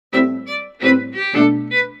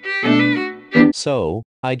So,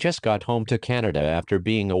 I just got home to Canada after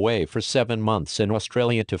being away for 7 months in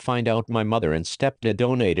Australia to find out my mother and stepdad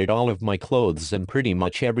donated all of my clothes and pretty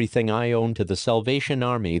much everything I own to the Salvation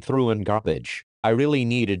Army threw in garbage. I really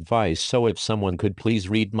need advice, so if someone could please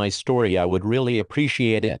read my story, I would really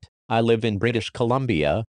appreciate it. I live in British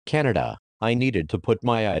Columbia, Canada. I needed to put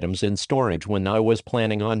my items in storage when I was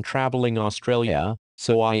planning on traveling Australia,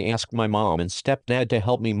 so I asked my mom and stepdad to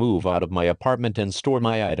help me move out of my apartment and store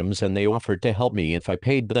my items, and they offered to help me if I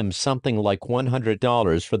paid them something like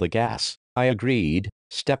 $100 for the gas. I agreed.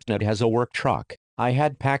 Stepdad has a work truck. I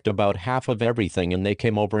had packed about half of everything and they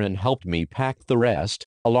came over and helped me pack the rest,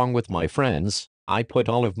 along with my friends. I put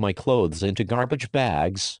all of my clothes into garbage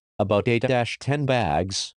bags, about 8-10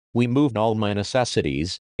 bags. We moved all my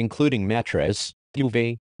necessities, including mattress,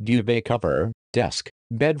 duvet cover, desk,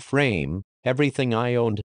 bed frame, everything I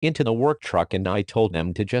owned, into the work truck, and I told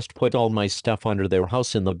them to just put all my stuff under their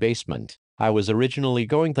house in the basement. I was originally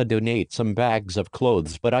going to donate some bags of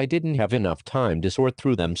clothes, but I didn't have enough time to sort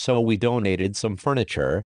through them, so we donated some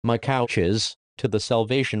furniture, my couches, to the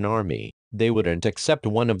Salvation Army. They wouldn't accept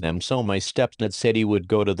one of them, so my stepdad said he would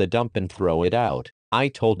go to the dump and throw it out. I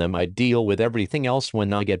told them I'd deal with everything else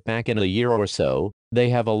when I get back in a year or so. They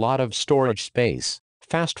have a lot of storage space.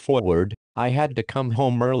 Fast forward, I had to come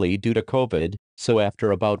home early due to COVID, so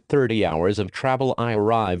after about 30 hours of travel I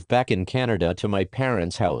arrived back in Canada to my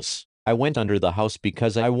parents' house. I went under the house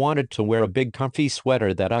because I wanted to wear a big comfy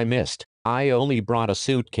sweater that I missed. I only brought a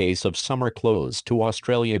suitcase of summer clothes to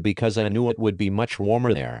Australia because I knew it would be much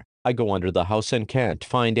warmer there. I go under the house and can't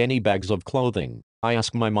find any bags of clothing. I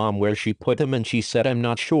asked my mom where she put them and she said I'm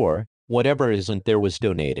not sure. Whatever isn't there was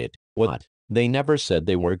donated. What? They never said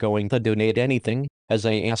they were going to donate anything, as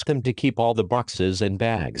I asked them to keep all the boxes and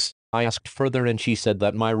bags. I asked further and she said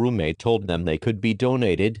that my roommate told them they could be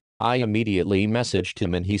donated. I immediately messaged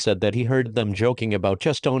him and he said that he heard them joking about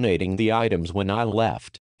just donating the items when I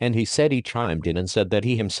left. And he said he chimed in and said that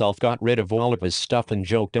he himself got rid of all of his stuff and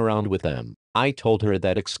joked around with them. I told her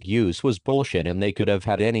that excuse was bullshit and they could have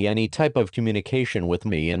had any type of communication with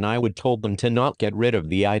me and I would told them to not get rid of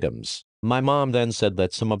the items. My mom then said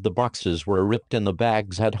that some of the boxes were ripped and the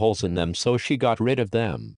bags had holes in them, so she got rid of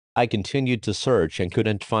them. I continued to search and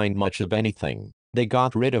couldn't find much of anything. They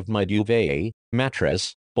got rid of my duvet,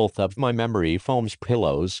 mattress, both of my memory foams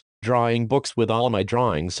pillows, drawing books with all my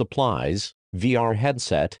drawing supplies, VR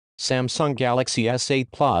headset, Samsung Galaxy S8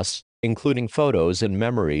 Plus, including photos and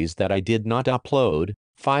memories that I did not upload,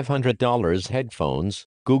 $500 headphones,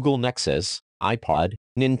 Google Nexus, iPod,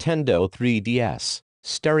 Nintendo 3DS,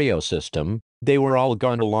 stereo system. They were all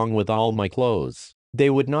gone along with all my clothes. They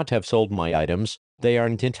would not have sold my items. They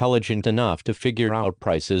aren't intelligent enough to figure out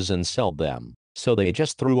prices and sell them. So they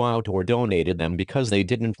just threw out or donated them because they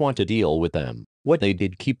didn't want to deal with them. What they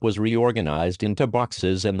did keep was reorganized into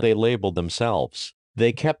boxes and they labeled themselves.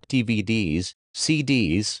 They kept DVDs,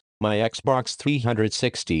 CDs, my Xbox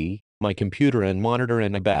 360, my computer and monitor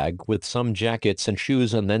in a bag with some jackets and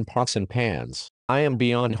shoes, and then pots and pans. I am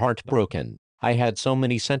beyond heartbroken. I had so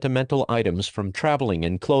many sentimental items from traveling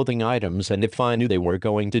and clothing items, and if I knew they were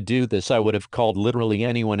going to do this I would have called literally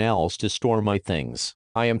anyone else to store my things.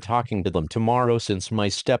 I am talking to them tomorrow since my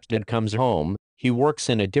stepdad comes home. He works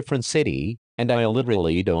in a different city, and I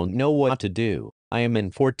literally don't know what to do. I am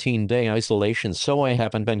in 14-day isolation, so I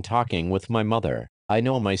haven't been talking with my mother. I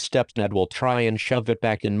know my stepdad will try and shove it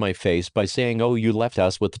back in my face by saying, "Oh, you left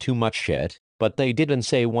us with too much shit," but they didn't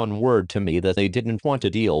say one word to me that they didn't want to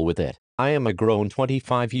deal with it. I am a grown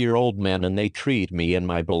 25-year-old man and they treat me and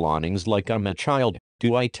my belongings like I'm a child.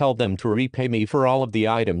 Do I tell them to repay me for all of the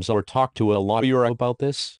items or talk to a lawyer about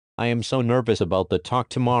this? I am so nervous about the talk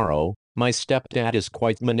tomorrow. My stepdad is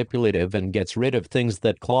quite manipulative and gets rid of things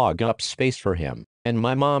that clog up space for him. And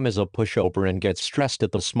my mom is a pushover and gets stressed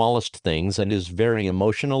at the smallest things and is very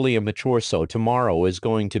emotionally immature, so tomorrow is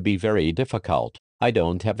going to be very difficult. I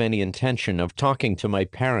don't have any intention of talking to my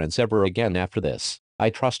parents ever again after this. I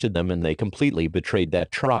trusted them and they completely betrayed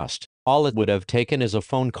that trust. All it would have taken is a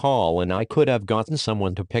phone call and I could have gotten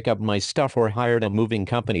someone to pick up my stuff or hired a moving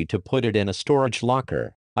company to put it in a storage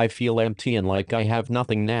locker. I feel empty and like I have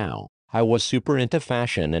nothing now. I was super into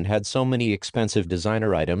fashion and had so many expensive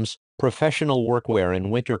designer items, professional workwear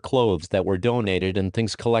and winter clothes that were donated and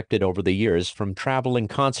things collected over the years from traveling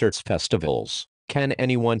concerts, festivals. Can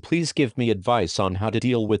anyone please give me advice on how to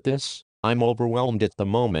deal with this? I'm overwhelmed at the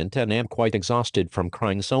moment and am quite exhausted from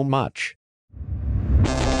crying so much.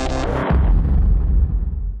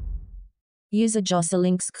 User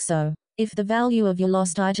Jocelyn. If the value of your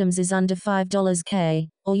lost items is under $5K,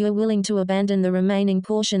 or you're willing to abandon the remaining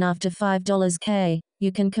portion after $5K,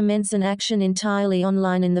 you can commence an action entirely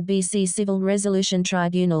online in the BC Civil Resolution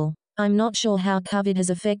Tribunal. I'm not sure how COVID has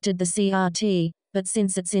affected the CRT, but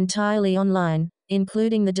since it's entirely online,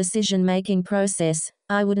 including the decision-making process,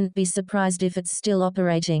 I wouldn't be surprised if it's still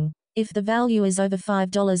operating. If the value is over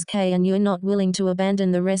 $5K and you're not willing to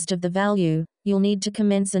abandon the rest of the value, you'll need to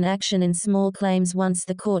commence an action in small claims once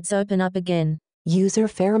the courts open up again. User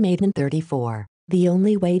Fairmaiden 34. The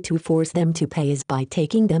only way to force them to pay is by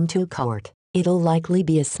taking them to court. It'll likely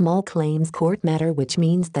be a small claims court matter, which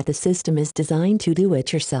means that the system is designed to do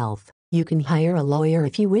it yourself. You can hire a lawyer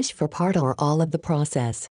if you wish for part or all of the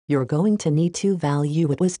process. You're going to need to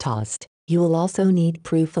value it was tossed. You'll also need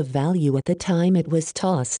proof of value at the time it was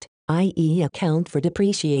tossed, i.e. account for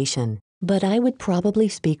depreciation. But I would probably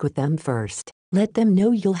speak with them first. Let them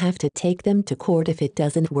know you'll have to take them to court if it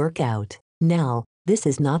doesn't work out. Now, this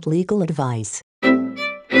is not legal advice.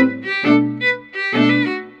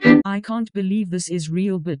 I can't believe this is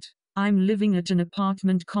real, but I'm living at an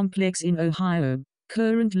apartment complex in Ohio.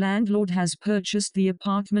 Current landlord has purchased the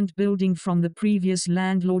apartment building from the previous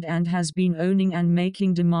landlord and has been owning and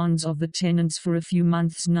making demands of the tenants for a few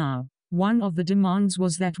months now. One of the demands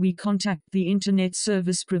was that we contact the internet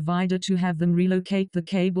service provider to have them relocate the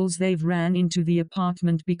cables they've ran into the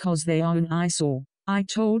apartment because they are an eyesore. I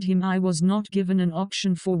told him I was not given an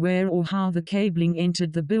option for where or how the cabling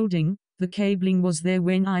entered the building. The cabling was there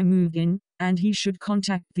when I moved in, and he should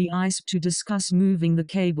contact the ISP to discuss moving the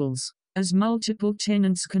cables, as multiple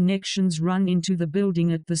tenants' connections run into the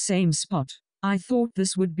building at the same spot. I thought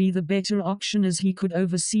this would be the better option, as he could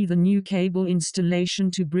oversee the new cable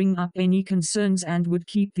installation to bring up any concerns and would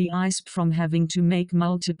keep the ISP from having to make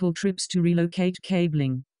multiple trips to relocate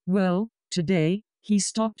cabling. Well, today, he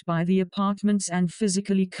stopped by the apartments and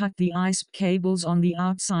physically cut the ISP cables on the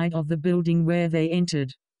outside of the building where they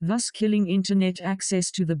entered, thus killing internet access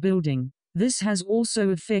to the building. This has also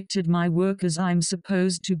affected my work, as I'm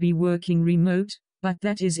supposed to be working remote, but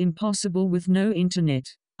that is impossible with no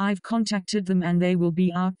internet. I've contacted them and they will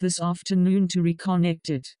be out this afternoon to reconnect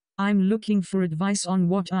it. I'm looking for advice on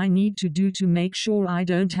what I need to do to make sure I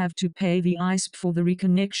don't have to pay the ISP for the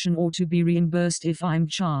reconnection or to be reimbursed if I'm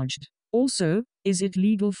charged. Also, is it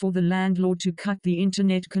legal for the landlord to cut the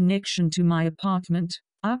internet connection to my apartment?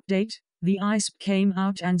 Update: the ISP came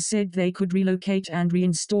out and said they could relocate and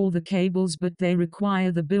reinstall the cables, but they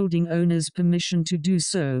require the building owner's permission to do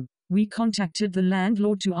so. We contacted the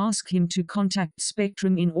landlord to ask him to contact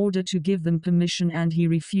Spectrum in order to give them permission, and he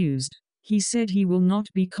refused. He said he will not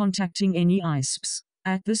be contacting any ISPs.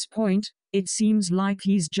 At this point, it seems like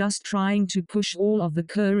he's just trying to push all of the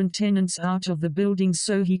current tenants out of the building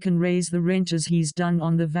so he can raise the rent, as he's done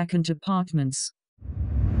on the vacant apartments.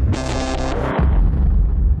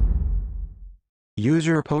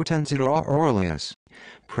 User Potencial Orleans.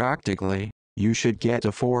 Practically, you should get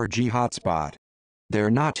a 4G hotspot.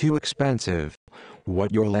 They're not too expensive.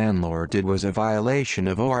 What your landlord did was a violation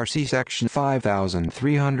of ORC Section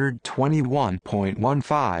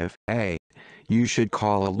 5321.15a. You should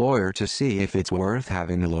call a lawyer to see if it's worth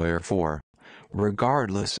having a lawyer for.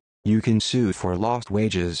 Regardless, you can sue for lost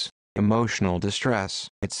wages, emotional distress,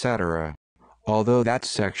 etc. Although that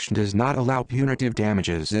section does not allow punitive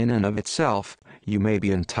damages in and of itself, you may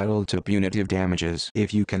be entitled to punitive damages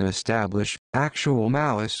if you can establish actual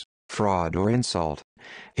malice, fraud, or insult.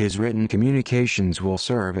 His written communications will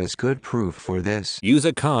serve as good proof for this.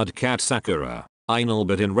 User card Cat Sakura. I know,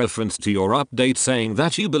 but in reference to your update saying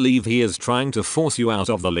that you believe he is trying to force you out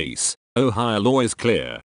of the lease, Ohio law is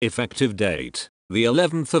clear. Effective date: the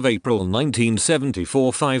 11th of April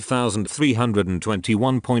 1974.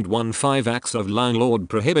 5321.15 Acts of landlord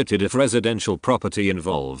prohibited if residential property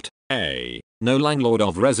involved. A. No landlord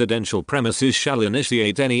of residential premises shall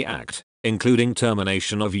initiate any act, including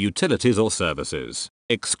termination of utilities or services,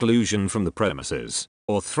 exclusion from the premises,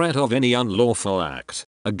 or threat of any unlawful act,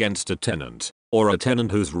 against a tenant, or a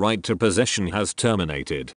tenant whose right to possession has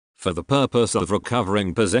terminated, for the purpose of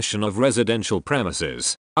recovering possession of residential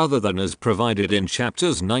premises, other than as provided in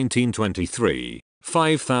Chapters 1923,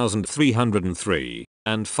 5303,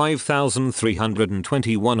 and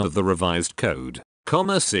 5321 of the Revised Code,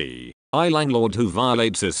 C. A landlord who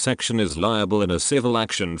violates this section is liable in a civil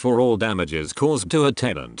action for all damages caused to a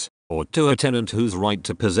tenant, or to a tenant whose right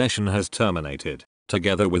to possession has terminated,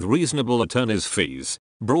 together with reasonable attorney's fees.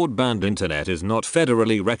 Broadband internet is not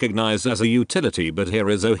federally recognized as a utility, but here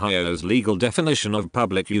is Ohio's legal definition of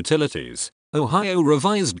public utilities. Ohio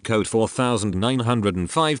Revised Code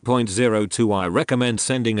 4905.02. I recommend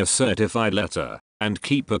sending a certified letter, and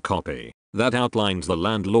keep a copy, that outlines the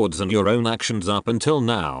landlord's and your own actions up until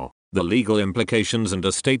now. the legal implications, and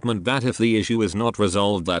a statement that if the issue is not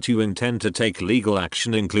resolved that you intend to take legal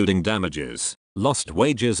action including damages, lost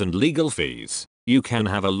wages and legal fees. You can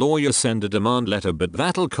have a lawyer send a demand letter, but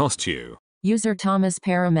that'll cost you. User Thomas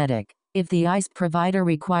Paramedic. If the ISP provider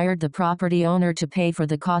required the property owner to pay for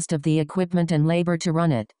the cost of the equipment and labor to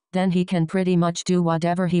run it, then he can pretty much do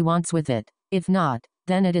whatever he wants with it. If not,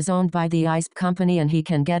 then it is owned by the ISP company and he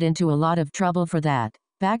can get into a lot of trouble for that.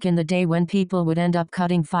 Back in the day when people would end up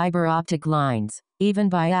cutting fiber optic lines, even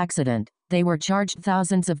by accident, they were charged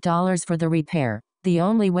thousands of dollars for the repair. The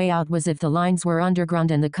only way out was if the lines were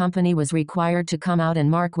underground and the company was required to come out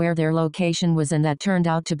and mark where their location was, and that turned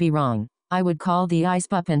out to be wrong. I would call the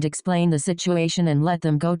ISP up and explain the situation and let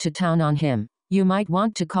them go to town on him. You might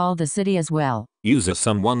want to call the city as well. User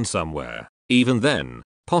someone somewhere. Even then,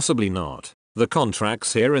 possibly not. The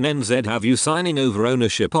contracts here in NZ have you signing over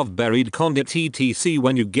ownership of buried conduit etc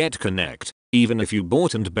when you get connect, even if you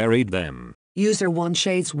bought and buried them. User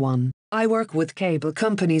 1shades1. I work with cable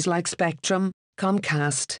companies like Spectrum,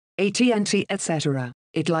 Comcast, AT&T etc.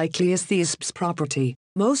 It likely is the ISP's property.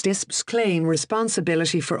 Most ISPs claim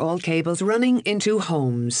responsibility for all cables running into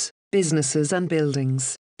homes, businesses and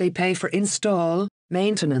buildings. They pay for install,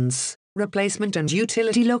 maintenance, replacement and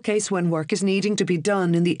utility locates when work is needing to be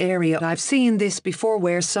done in the area. I've seen this before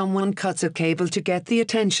where someone cuts a cable to get the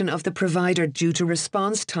attention of the provider due to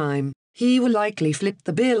response time. He will likely flip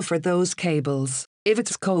the bill for those cables. If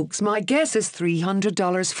it's coax, my guess is $300,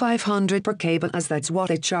 $500 per cable, as that's what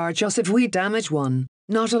they charge us if we damage one.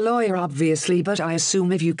 Not a lawyer obviously, but I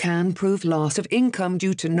assume if you can prove loss of income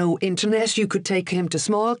due to no internet, you could take him to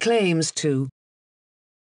small claims too.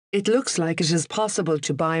 It looks like it is possible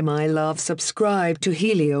to buy my love. Subscribe to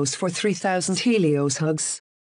Helios for 3,000 Helios hugs.